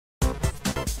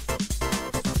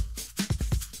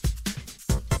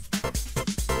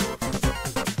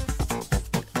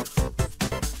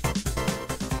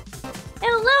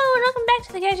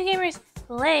Gaijin Gamers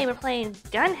Play. We're playing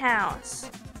Gunhouse.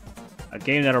 A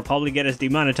game that'll probably get us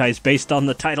demonetized based on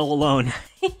the title alone.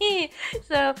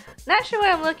 So, not sure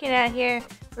what I'm looking at here.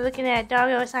 We're looking at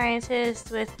Doggo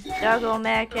Scientist with Doggo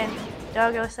Mech and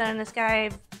Doggo Sun in the Sky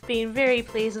being very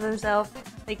pleased with himself.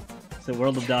 Like, It's the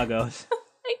world of doggos. oh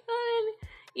my god.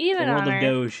 Even The world on of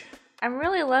Doge. I'm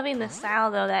really loving the style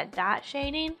though, that dot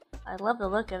shading. I love the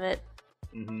look of it.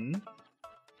 Mm-hmm.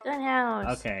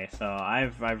 Gunhouse. Okay, so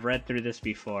I've read through this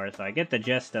before, so I get the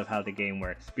gist of how the game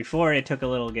works. Before, it took a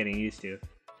little getting used to.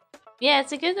 Yeah,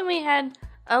 it's a good thing we had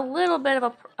a little bit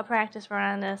of a practice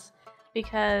run on this,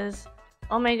 because,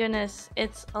 oh my goodness,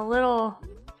 it's a little,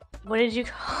 what did you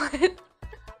call it?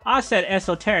 I said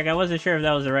esoteric, I wasn't sure if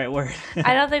that was the right word.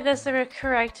 I don't think that's the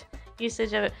correct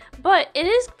usage of it, but it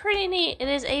is pretty neat. It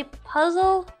is a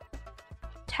puzzle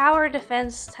tower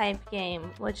defense type game,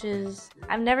 which is,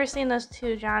 I've never seen those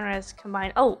two genres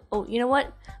combined. Oh, you know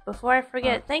what? Before I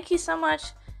forget, thank you so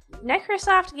much,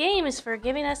 Necrosoft Games, for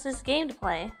giving us this game to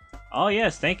play. Oh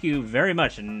yes, thank you very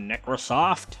much,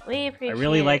 Necrosoft. We appreciate it. I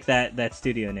really like that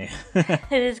studio name.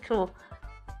 It is cool.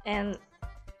 And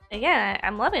again,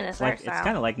 I'm loving this art style. It's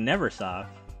kind of like Neversoft.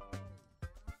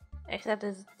 Except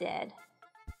it's dead.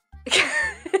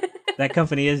 That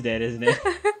company is dead, isn't it?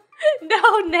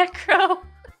 No, necro.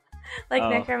 Like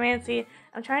necromancy.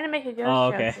 I'm trying to make a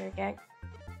ghost joke here, Gek.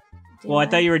 Well, I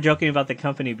thought you were joking about the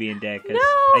company being dead. Cause no!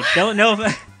 I don't know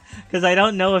because I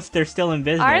don't know if they're still in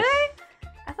business. Are they?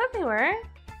 I thought they were.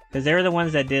 Because they were the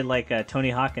ones that did like Tony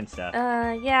Hawk and stuff.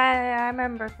 Yeah, I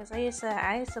remember. Because I used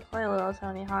to play a little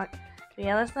Tony Hawk. But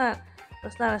yeah, let's not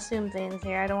assume things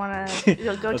here. I don't want to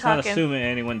go talking. Let's not assume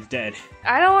anyone's dead.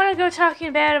 I don't want to go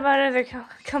talking bad about other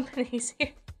companies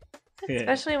here.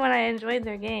 Especially when I enjoyed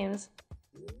their games.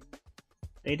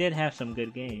 They did have some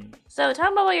good games. So,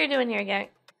 talk about what you're doing here, Gek.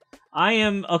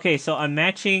 So I'm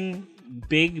matching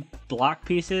big block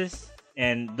pieces,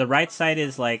 and the right side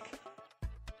is like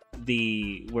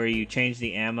where you change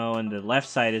the ammo, and the left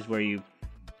side is where you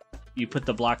put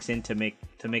the blocks in to make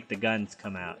the guns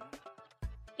come out.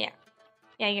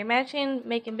 Yeah, you're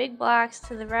making big blocks.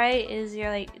 To the right is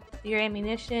your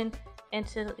ammunition, and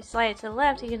to slide it to the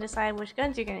left, you can decide which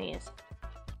guns you're gonna use.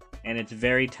 And it's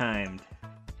very timed.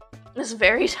 It's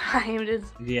very timed.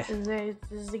 Yeah. You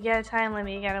got a time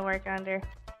limit you gotta work under.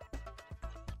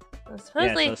 So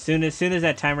supposedly, yeah, so as soon as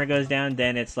that timer goes down,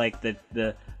 then it's like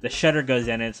the shutter goes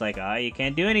down, and it's like, oh, you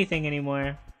can't do anything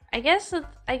anymore. I guess the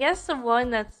one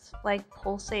that's like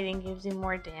pulsating gives you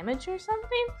more damage or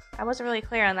something. I wasn't really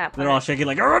clear on that part. They're all shaking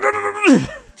like.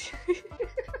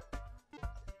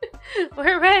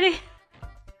 We're ready.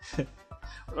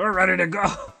 We're ready to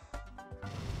go.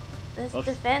 Let's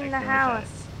defend the house.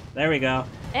 There we go.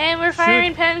 And we're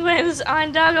firing penguins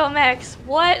on Doggo Mechs.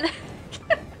 What?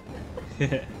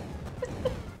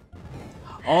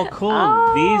 Oh, cool.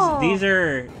 Oh. These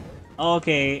are. Oh,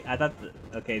 okay. I thought.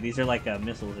 Okay, these are like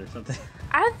missiles or something.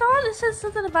 I thought it said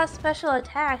something about special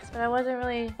attacks, but I wasn't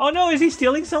really. Oh no! Is he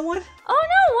stealing someone? Oh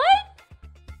no!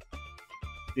 What?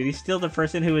 Did he steal the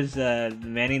person who was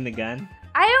manning the gun?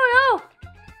 I don't know.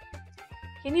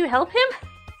 Can you help him?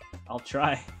 I'll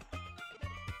try.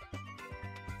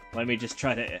 Let me just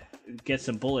try to get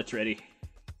some bullets ready.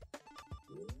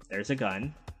 There's a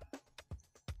gun.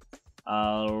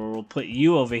 We'll put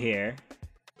you over here.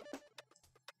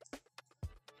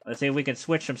 Let's see if we can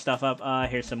switch some stuff up.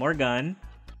 Here's some more gun.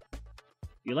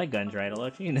 You like guns, right,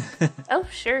 ALLOCHI? Oh,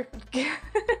 sure.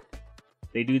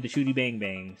 They do the shooty bang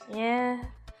bangs. Yeah.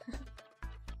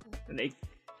 And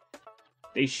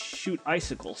they shoot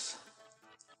icicles.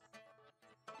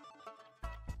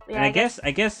 Yeah, and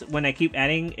I guess when I keep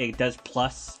adding, it does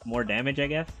plus more damage, I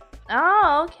guess.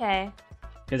 Oh, okay.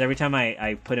 Because every time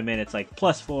I put them in, it's like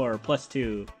 +4,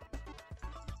 +2.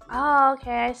 Oh,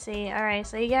 okay, I see. All right,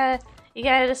 so you gotta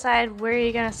decide where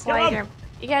you're gonna slide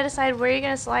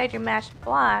your matched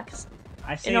blocks.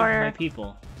 I saved my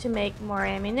people To make more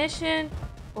ammunition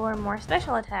or more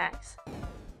special attacks.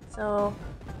 So,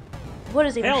 what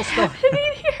is even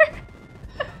happening here?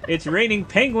 It's raining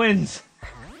penguins.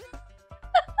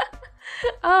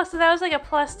 Oh, so that was like a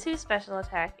 +2 special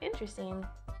attack. Interesting.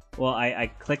 Well, I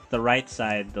clicked the right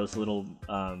side, those little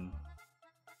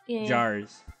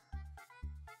jars,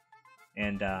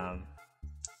 and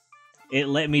it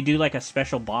let me do like a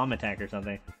special bomb attack or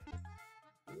something.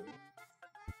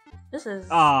 This is.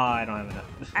 Oh, I don't have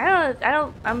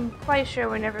enough. I'm quite sure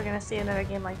we're never gonna see another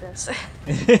game like this.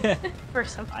 For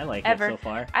some. I like ever. it so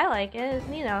far. I like it. It's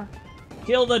neato.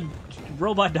 Kill the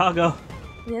robot doggo.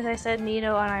 Yes, I said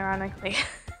neato unironically.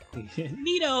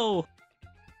 Neato.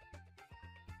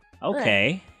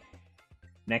 Okay.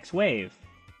 Next wave.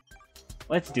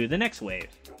 Let's do the next wave.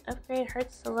 Upgrade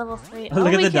hurts to level 3. Oh,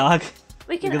 look at the dog.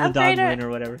 We can look at the dog upgrade our win or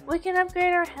whatever. We can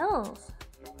upgrade our health.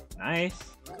 Nice.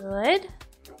 Good.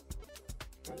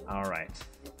 All right.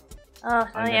 Oh,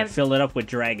 I'm gonna fill it up with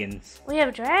dragons. We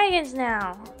have dragons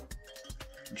now.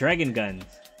 Dragon guns.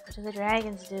 What do the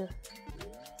dragons do?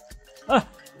 Oh,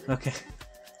 okay.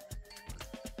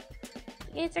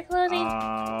 The gates are closing.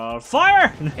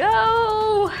 Fire!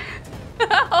 Go!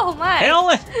 Oh my! Kill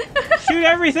it! Shoot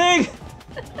everything!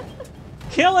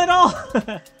 Kill it all!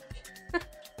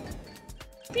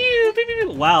 Pew, pew,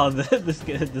 pew. Wow,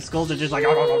 the skulls are just like.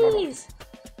 Jeez.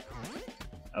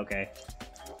 Okay.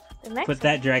 The next Put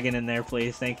that dragon in there,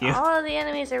 please. Thank you. All of the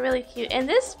enemies are really cute, and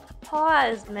this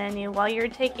pause menu while you're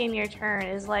taking your turn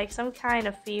is like some kind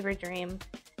of fever dream,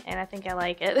 and I think I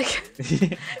like it.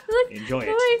 Look, Enjoy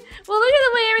it. Well, look at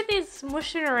the way everything's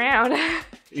smushing around.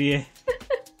 Yeah.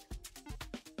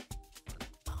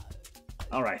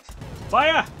 All right.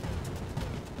 Fire!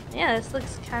 Yeah, this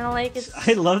looks kind of like it's.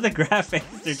 I love the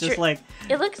graphics. They're just like.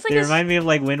 It looks like they remind me of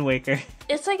like Wind Waker.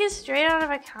 It's like it's straight out of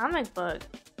a comic book.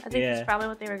 I think Yeah. that's probably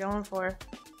what they were going for.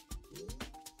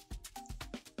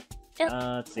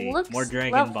 Let's see. Looks More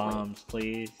dragon lovely. bombs,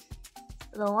 please.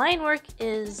 The line work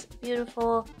is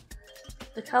beautiful.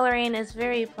 The coloring is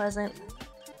very pleasant.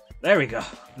 There we go.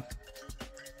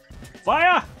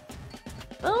 Fire!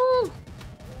 Boom!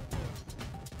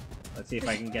 Let's see if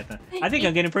I can get them. I think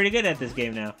I'm getting pretty good at this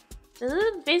game now. Does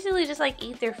it basically just like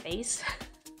eat their face?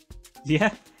 Yeah.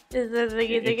 They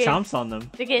It chomps on them.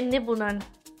 They get nibbled on.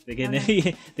 They get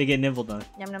they get nibbled on.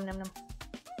 Yum nom nom nom.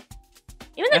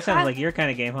 Even the That sounds like your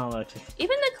kind of game, huh, Lochi?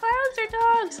 Even the clouds are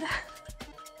dogs.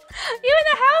 Even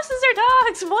the houses are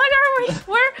dogs. What are we?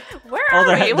 Where are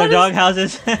we? They're dog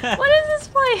houses. What is this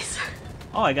place?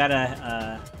 Oh, I got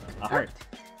a heart.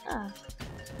 Oh.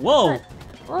 Whoa!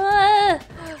 What?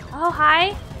 Oh,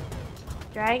 hi.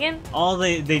 Dragon? All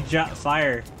they drop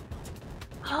fire.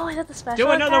 Oh, is that the special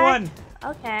Do another attack?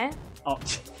 one! Okay. Oh,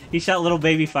 he shot little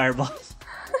baby fireballs.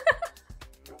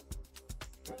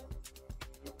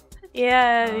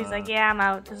 Yeah, he's like, yeah, I'm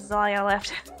out. This is all I got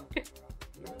left.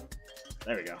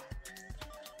 There we go.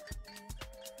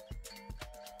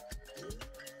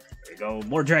 There we go.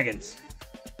 More dragons.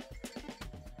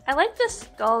 I like the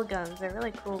skull guns. They're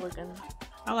really cool looking.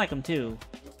 I like them too.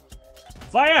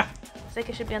 Fire! It's like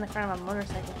it should be on the front of a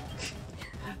motorcycle.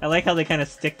 I like how they kind of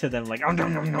stick to them, like. I know.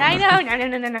 No.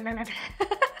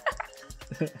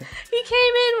 He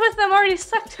came in with them already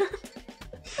stuck to him.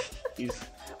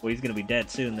 He's gonna be dead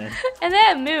soon then. And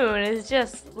that moon is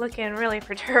just looking really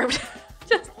perturbed.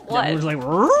 Just what? That moon's like.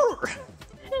 Roar!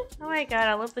 Oh my god,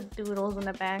 I love the doodles in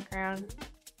the background.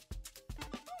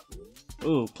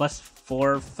 Ooh,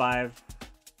 +4, 5.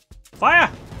 Fire!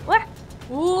 What?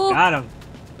 Ooh. Got him.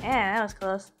 Yeah, that was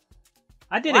close.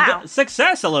 I did Wow. a good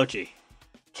success, Allochi.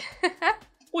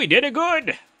 We did it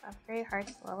good. Upgrade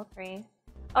hearts to level 3.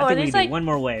 I Oh, are think we these can do like? one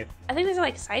more wave. I think these are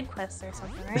like side quests or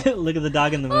something, right? Look at the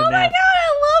dog in the moon Oh my now. god,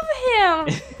 I love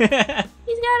him!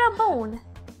 He's got a bone.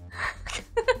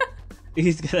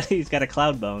 he's got a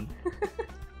cloud bone.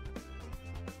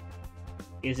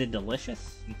 Is it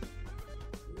delicious?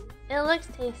 It looks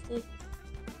tasty.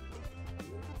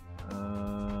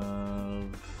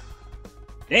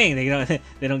 Dang,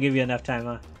 they don't give you enough time,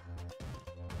 huh?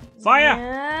 Fire!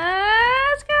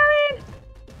 Yeah, it's coming!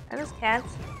 Are those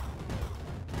cats?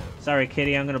 Sorry,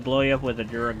 kitty, I'm gonna blow you up with a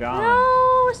dragon.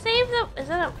 No, save the. Is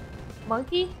that a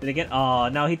monkey? Did it get? Oh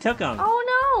no, he took him. Oh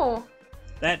no!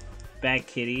 That bad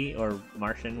kitty or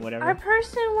Martian, whatever. Our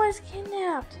person was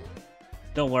kidnapped.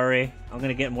 Don't worry, I'm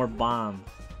gonna get more bombs,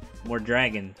 more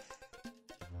dragons.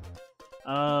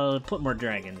 Put more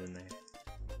dragons in there.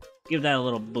 Give that a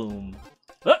little boom.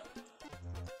 Oh!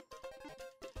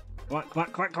 Come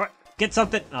on. Get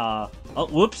something. Oh,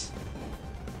 whoops.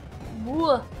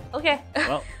 Woo. Okay.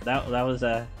 Well, that was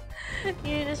a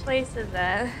You just wasted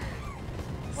that.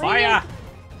 fire.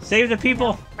 Save the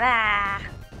people. Rah.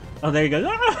 Oh, there he goes.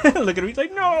 Look at him. He's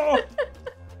like, no.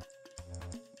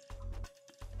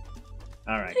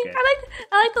 All right, good.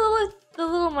 I like the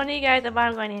little money guy at the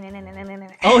bottom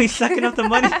going. Oh, he's sucking up the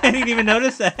money. I didn't even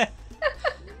notice that.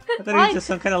 I thought he was just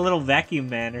some kind of little vacuum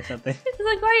man or something. He's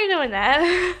like, why are you doing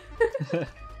that?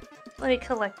 Let me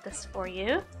collect this for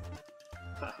you.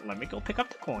 Let me go pick up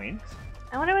the coins.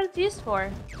 I wonder what it's used for.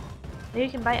 Maybe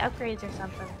you can buy upgrades or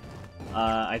something.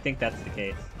 I think that's the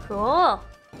case. Cool.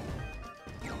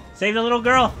 Save the little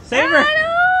girl. Save her.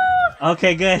 No!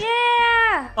 Okay, good.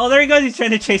 Yeah! Oh, there he goes. He's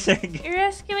trying to chase her. You're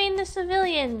rescuing the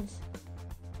civilians.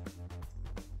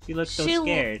 She looks so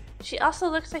scared. She also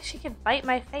looks like she could bite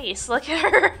my face. Look at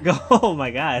her. Oh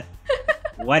my god.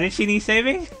 Why did she need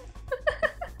saving?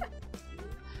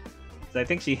 So I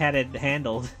think she had it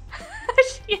handled.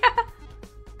 Yeah.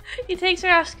 He takes her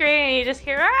off screen and you just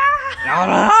hear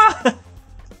ah!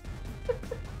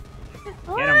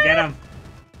 Get him, get him.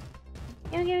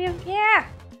 Get him, yeah.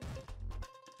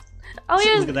 Oh, he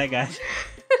was... Look at that guy.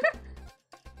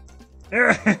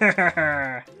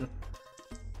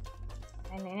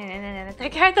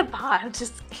 That guy at the bottom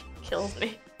just kills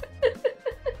me.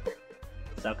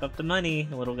 Suck up the money,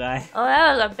 little guy. Oh,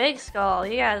 that was a big skull.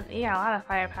 You got a lot of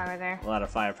firepower there. A lot of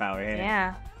firepower here.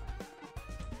 Yeah.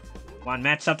 Come on,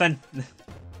 match something.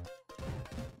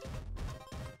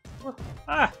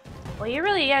 Ah. Well, you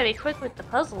really gotta be quick with the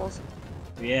puzzles.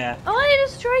 Yeah. Oh, I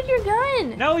destroyed your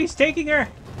gun! No, he's taking her!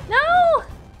 No!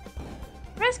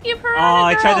 Rescue Piranha Girl! Oh,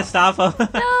 I tried to stop him.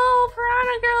 No,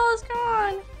 Piranha Girl is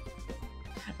gone!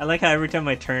 I like how every time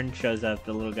my turn shows up,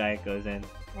 the little guy goes in.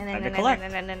 Time to collect.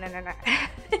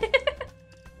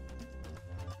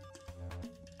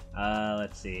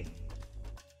 Let's see.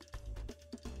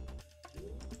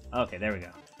 Okay, there we go.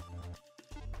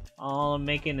 All I'm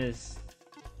making is...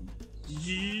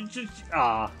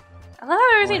 Ah. I love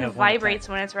how everything vibrates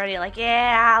when it's ready. Like,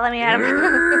 yeah, let me at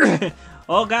him.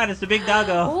 Oh god, it's the big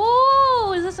doggo.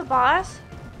 Oh, is this a boss?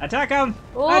 Attack him!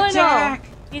 Oh, Attack! No.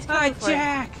 He's coming for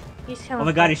it. He's coming. Oh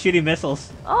my god, he's shooting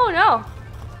missiles. Oh no!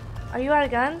 Are you out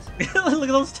of guns? Look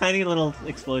at those tiny little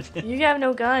explosions. You have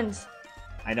no guns.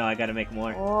 I know, I gotta make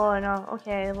more. Oh no.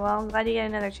 Okay, well I'm glad you get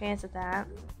another chance at that.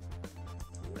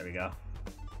 There we go.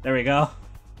 There we go.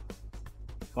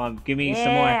 Come on, give me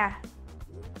some more.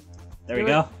 There we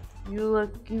go. You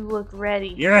look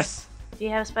ready. Yes! Do you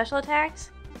have special attacks?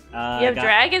 You I have got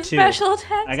dragon 2. special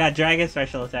attacks? I got dragon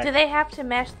special attacks. Do they have to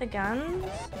match the guns?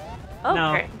 Oh,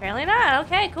 no. Apparently not.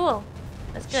 Okay, cool.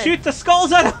 That's good. Shoot the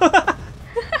skulls at him!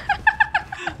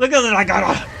 Look at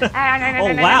that!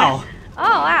 Oh wow!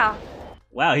 Oh wow!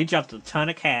 Wow, he dropped a ton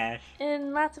of cash.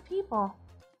 And lots of people.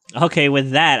 Okay,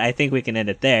 with that, I think we can end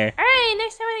it there. Alright,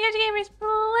 next time on the Gaijin Gamers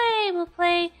Play, we'll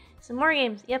play some more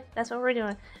games. Yep, that's what we're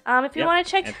doing. If you want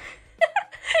to check...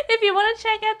 if you want to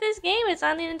check out this game, it's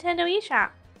on the Nintendo eShop.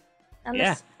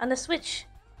 On the Switch.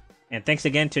 And thanks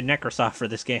again to Necrosoft for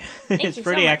this game. It's you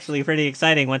pretty, so much. actually pretty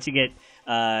exciting once you get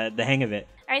the hang of it.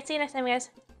 Alright, see you next time, guys.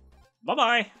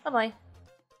 Bye-bye. Bye-bye.